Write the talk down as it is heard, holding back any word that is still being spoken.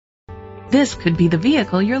This could be the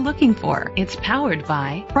vehicle you're looking for. It's powered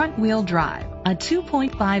by front-wheel drive, a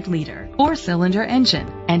 2.5-liter 4-cylinder engine,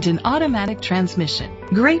 and an automatic transmission.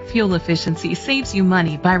 Great fuel efficiency saves you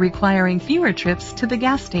money by requiring fewer trips to the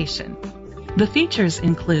gas station. The features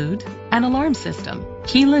include an alarm system,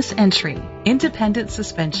 keyless entry, independent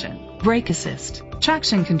suspension, brake assist,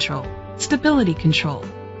 traction control, stability control,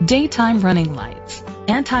 daytime running lights,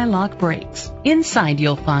 anti-lock brakes. Inside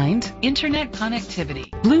you'll find internet connectivity,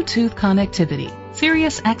 Bluetooth connectivity,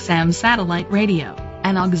 Sirius XM satellite radio,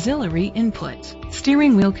 an auxiliary input,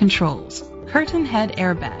 steering wheel controls, curtain head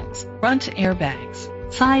airbags, front airbags,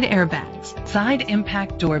 side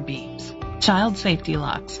impact door beams, child safety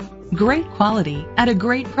locks. Great quality at a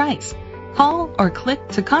great price. Call or click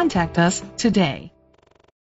to contact us today.